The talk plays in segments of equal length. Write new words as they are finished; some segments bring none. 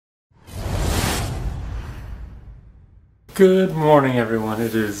Good morning, everyone.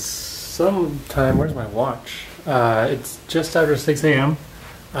 It is sometime, where's my watch? It's just after 6 a.m.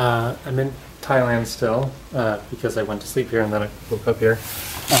 I'm in Thailand still, because I went to sleep here and then I woke up here.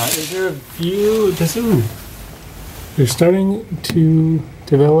 Is there a view? They're starting to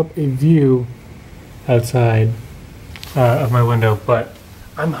develop a view outside of my window, but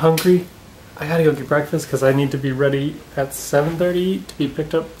I'm hungry. I gotta go get breakfast because I need to be ready at 7:30 to be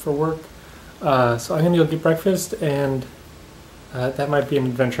picked up for work. So I'm gonna go get breakfast, and that might be an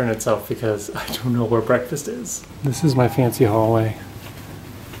adventure in itself because I don't know where breakfast is. This is my fancy hallway.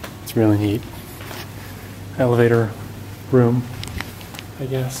 It's really neat. Elevator room, I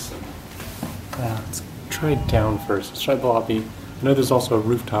guess. Let's try down first. Let's try the lobby. I know there's also a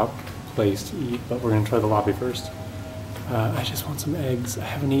rooftop place to eat, but we're gonna try the lobby first. I just want some eggs. I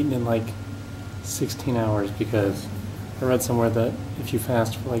haven't eaten in like 16 hours because I read somewhere that if you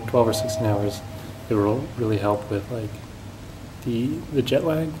fast for like 12 or 16 hours, it will really help with like the jet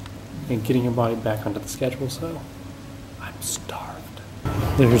lag and getting your body back onto the schedule. So I'm starved.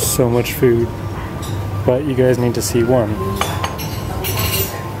 There's so much food, but you guys need to see one.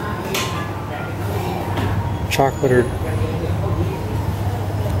 Chocolate or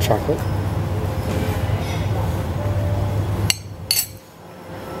chocolate.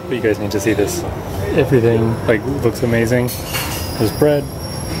 But you guys need to see this. Everything like looks amazing. There's bread,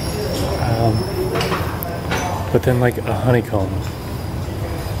 but then like a honeycomb.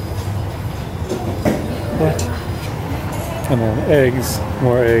 What? And then eggs,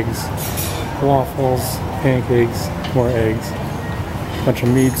 more eggs, waffles, pancakes, more eggs, bunch of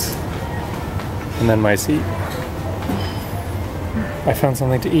meats, and then my seat. I found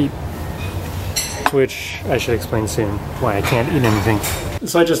something to eat, which I should explain soon why I can't eat anything.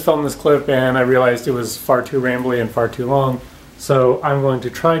 So I just filmed this clip and I realized it was far too rambly and far too long. So I'm going to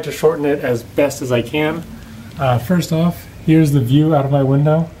try to shorten it as best as I can. First off, here's the view out of my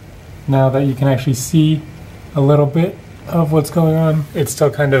window. Now that you can actually see a little bit of what's going on. It's still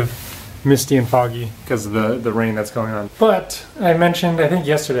kind of misty and foggy because of the rain that's going on. But I mentioned, I think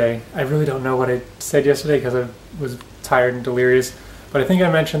yesterday, I really don't know what I said yesterday because I was tired and delirious. But I think I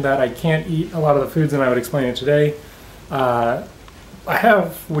mentioned that I can't eat a lot of the foods, and I would explain it today. I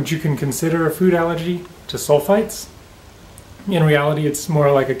have what you can consider a food allergy to sulfites. In reality, it's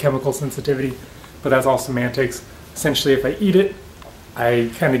more like a chemical sensitivity, but that's all semantics. Essentially, if I eat it, I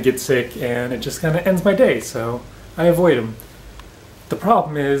kind of get sick and it just kind of ends my day, so I avoid them. The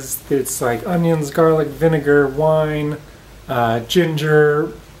problem is it's like onions, garlic, vinegar, wine,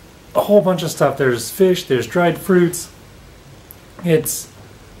 ginger, a whole bunch of stuff. There's fish, there's dried fruits. It's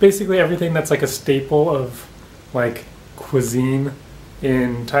basically everything that's like a staple of like cuisine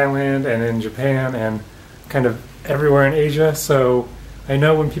in Thailand and in Japan and kind of everywhere in Asia. So I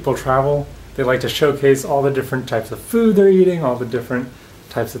know when people travel, they like to showcase all the different types of food they're eating, all the different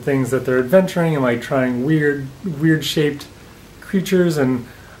types of things that they're adventuring and like trying weird shaped creatures, and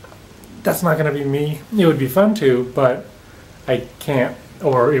that's not going to be me. It would be fun too, but I can't,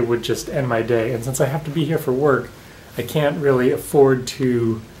 or it would just end my day. And since I have to be here for work, I can't really afford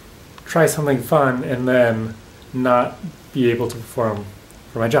to try something fun and then not be able to perform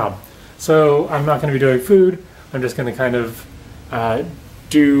for my job. So I'm not going to be doing food. I'm just going to kind of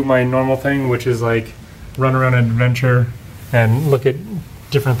do my normal thing, which is like run around an adventure and look at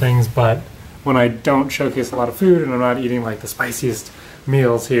different things. But when I don't showcase a lot of food and I'm not eating like the spiciest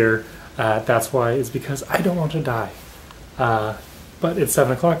meals here, that's why. It's because I don't want to die. But it's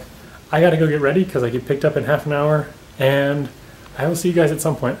 7 o'clock. I got to go get ready because I get picked up in half an hour, and I will see you guys at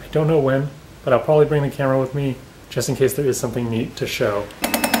some point. I don't know when, but I'll probably bring the camera with me just in case there is something neat to show.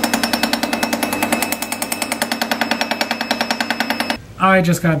 I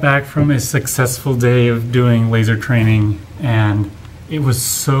just got back from a successful day of doing laser training, and it was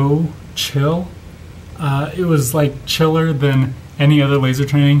so chill. It was like chiller than any other laser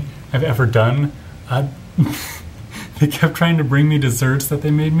training I've ever done. They kept trying to bring me desserts that they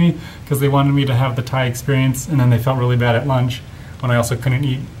made me because they wanted me to have the Thai experience, and then they felt really bad at lunch when I also couldn't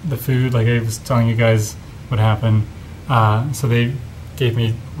eat the food like I was telling you guys would happen. So they gave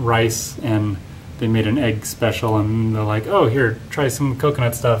me rice and they made an egg special, and they're like, oh, here, try some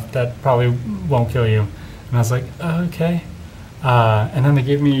coconut stuff that probably won't kill you. And I was like, okay. And then they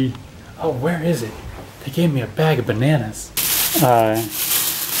gave me, oh, where is it? They gave me a bag of bananas.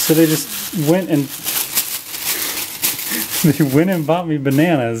 So they just went and they went and bought me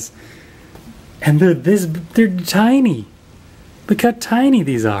bananas, and they're tiny. Look how tiny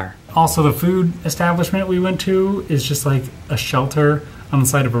these are. Also, the food establishment we went to is just like a shelter on the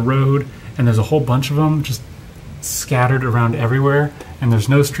side of a road, and there's a whole bunch of them just scattered around everywhere, and there's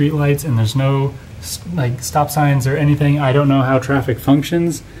no street lights and there's no like stop signs or anything. I don't know how traffic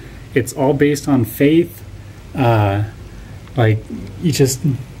functions. It's all based on faith. Like you just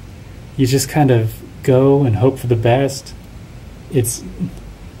kind of go and hope for the best.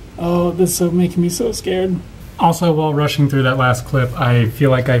 Oh, this is making me so scared. Also, while rushing through that last clip, I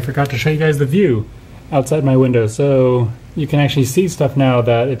feel like I forgot to show you guys the view outside my window. So you can actually see stuff now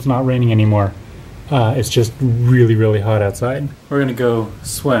that it's not raining anymore. It's just really, really hot outside. We're gonna go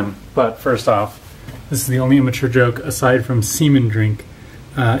swim, but first off, this is the only immature joke aside from semen drink,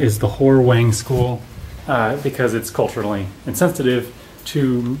 is the Hor Wang school, because it's culturally insensitive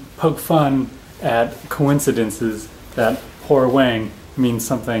to poke fun at coincidences that Hor Wang means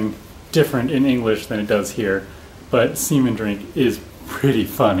something different in English than it does here, but semen drink is pretty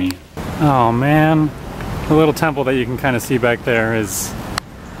funny. Oh man, the little temple that you can kind of see back there is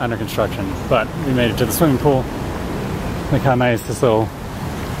under construction, but we made it to the swimming pool. Look how nice this little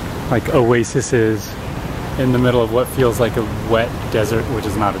like oasis is in the middle of what feels like a wet desert, which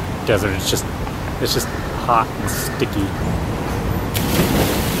is not a desert, it's just hot and sticky.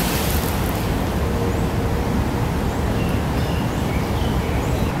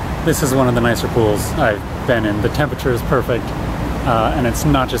 This is one of the nicer pools I've been in. The temperature is perfect, and it's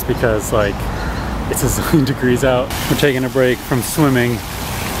not just because like it's a zillion degrees out. We're taking a break from swimming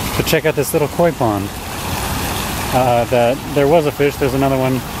to check out this little koi pond. That there was a fish, there's another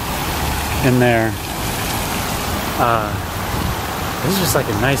one in there. This is just like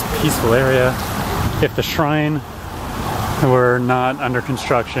a nice peaceful area. If the shrine were not under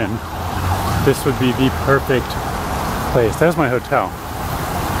construction, this would be the perfect place. There's my hotel.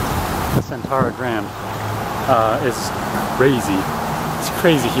 The Centara Grand is crazy. It's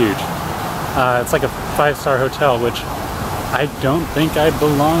crazy huge. It's like a 5-star hotel, which I don't think I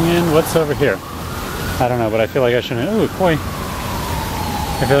belong in. What's over here? I don't know, but I feel like I shouldn't. Ooh, koi.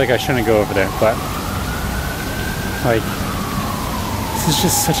 I feel like I shouldn't go over there, but like, this is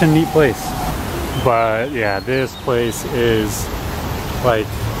just such a neat place. But yeah, this place is like,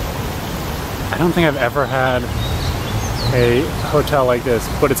 I don't think I've ever had a hotel like this,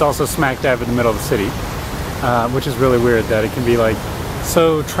 but it's also smack dab in the middle of the city, which is really weird that it can be like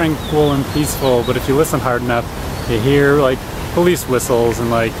so tranquil and peaceful, but if you listen hard enough, you hear like police whistles and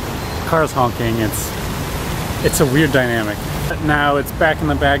like cars honking. It's a weird dynamic. Now it's back in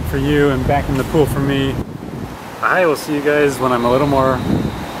the bag for you and back in the pool for me. I will see you guys when I'm a little more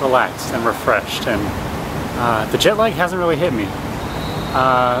relaxed and refreshed, and the jet lag hasn't really hit me,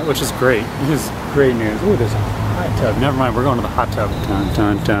 which is great. It is great news. Ooh, there's a hot tub. Never mind, we're going to the hot tub. Dun,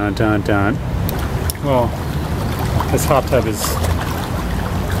 dun, dun, dun, dun. Well, this hot tub is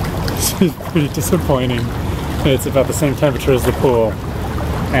pretty disappointing. It's about the same temperature as the pool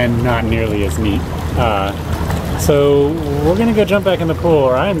and not nearly as neat. So we're gonna go jump back in the pool,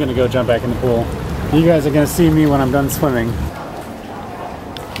 or I'm gonna go jump back in the pool. You guys are gonna see me when I'm done swimming.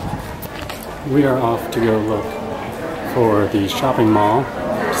 We are off to go look for the shopping mall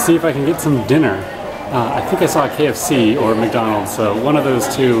to see if I can get some dinner. I think I saw a KFC or McDonald's, so one of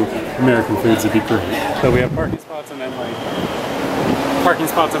those two American foods would be great. So we have parking spots and then like parking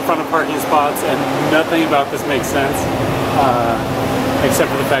spots in front of parking spots, and nothing about this makes sense.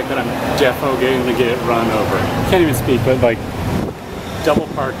 Except for the fact that I'm defo going to get run over. Can't even speak, but like double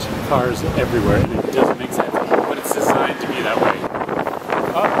parked cars everywhere, and it doesn't make sense. But it's designed to be that way.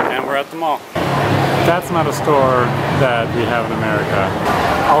 Oh, and we're at the mall. That's not a store that we have in America.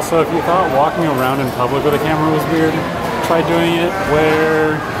 Also, if you thought walking around in public with a camera was weird, try doing it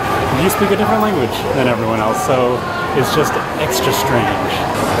where you speak a different language than everyone else, so it's just extra strange.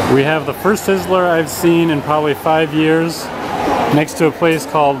 We have the first Sizzler I've seen in probably 5 years, next to a place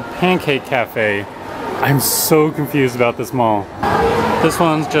called Pancake Cafe. I'm so confused about this mall. This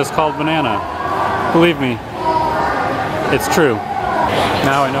one's just called Banana. Believe me, it's true.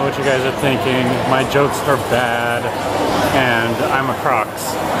 Now I know what you guys are thinking. My jokes are bad, and I'm a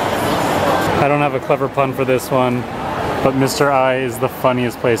Crocs. I don't have a clever pun for this one, but Mr. I is the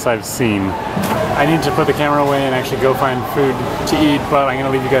funniest place I've seen. I need to put the camera away and actually go find food to eat, but I'm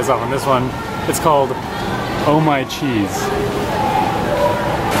gonna leave you guys off on this one. It's called Oh My Cheese.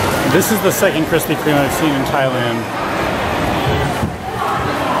 This is the second Krispy Kreme I've seen in Thailand.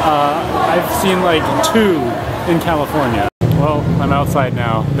 I've seen like 2 in California. Well, I'm outside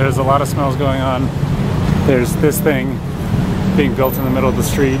now. There's a lot of smells going on. There's this thing being built in the middle of the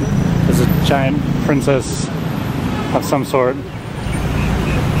street. There's a giant princess of some sort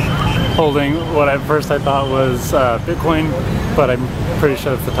holding what at first I thought was Bitcoin, but I'm pretty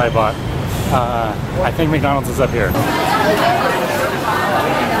sure it's the Thai baht. I think McDonald's is up here.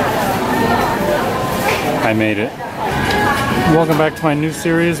 I made it. Welcome back to my new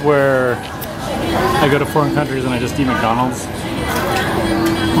series where I go to foreign countries and I just eat McDonald's.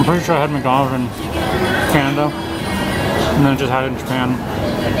 I'm pretty sure I had McDonald's in Canada, and then I just had it in Japan,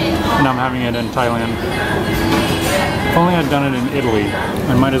 and now I'm having it in Thailand. If only I'd done it in Italy,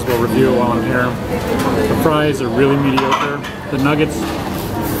 I might as well review it while I'm here. The fries are really mediocre. The nuggets,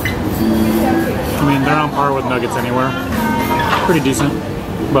 I mean, they're on par with nuggets anywhere. Pretty decent,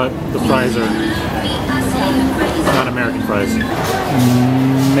 but the fries are not American fries.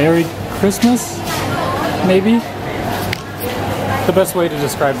 Merry Christmas, maybe? The best way to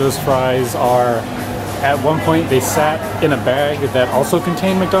describe those fries are, at one point they sat in a bag that also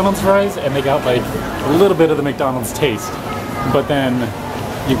contained McDonald's fries, and they got like a little bit of the McDonald's taste. But then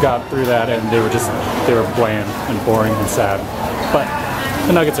you got through that and they were bland and boring and sad. But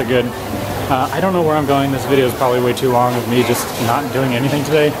the nuggets are good. I don't know where I'm going. This video is probably way too long of me just not doing anything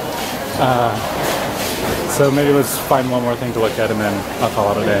today. So maybe let's find one more thing to look at and then I'll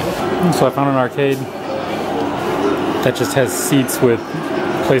call it a day. So I found an arcade that just has seats with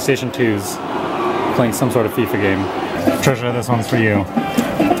PlayStation 2s playing some sort of FIFA game. Trisha, this one's for you.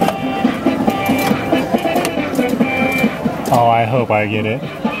 Oh, I hope I get it.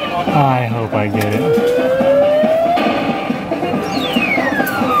 I hope I get it.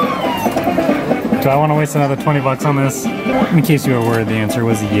 Do I want to waste another 20 bucks on this? In case you were worried, the answer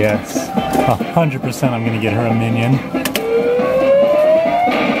was yes. 100% I'm going to get her a Minion.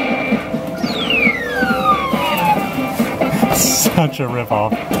 Such a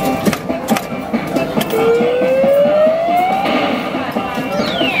ripoff.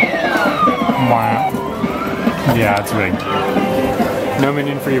 Wow. Yeah, it's rigged. No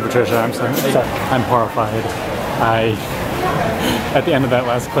Minion for you, Patricia. I'm sorry. I'm horrified. At the end of that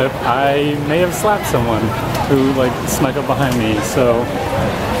last clip, I may have slapped someone who like snuck up behind me. So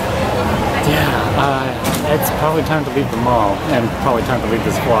yeah, it's probably time to leave the mall and probably time to leave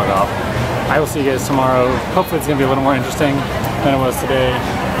this vlog off. I will see you guys tomorrow. Hopefully it's gonna be a little more interesting than it was today.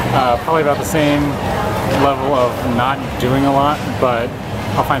 Probably about the same level of not doing a lot, but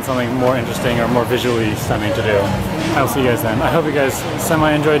I'll find something more interesting or more visually stunning to do. I will see you guys then. I hope you guys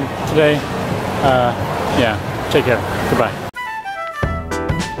semi-enjoyed today. Yeah, take care. Goodbye.